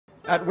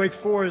At Wake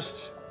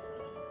Forest,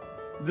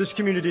 this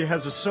community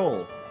has a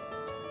soul.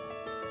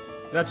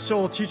 That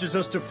soul teaches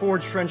us to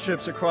forge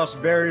friendships across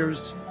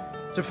barriers,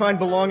 to find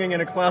belonging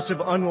in a class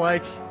of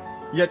unlike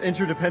yet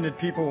interdependent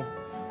people.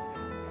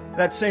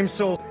 That same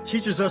soul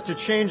teaches us to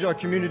change our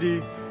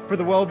community for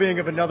the well-being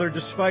of another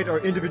despite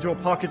our individual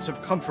pockets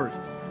of comfort,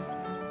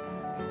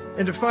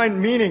 and to find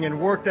meaning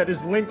in work that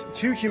is linked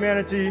to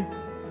humanity,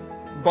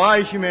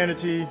 by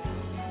humanity,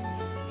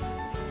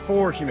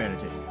 for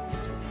humanity.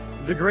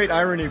 The great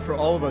irony for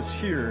all of us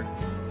here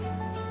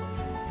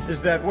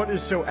is that what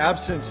is so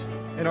absent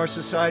in our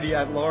society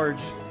at large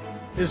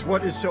is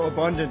what is so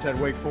abundant at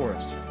Wake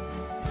Forest.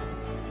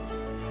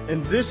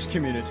 In this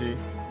community,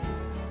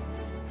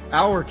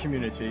 our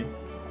community,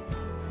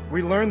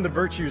 we learn the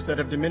virtues that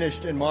have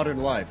diminished in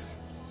modern life: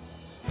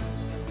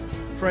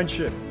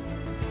 friendship,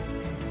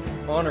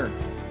 honor,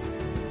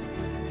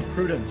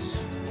 prudence,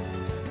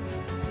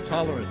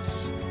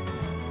 tolerance,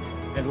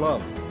 and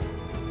love.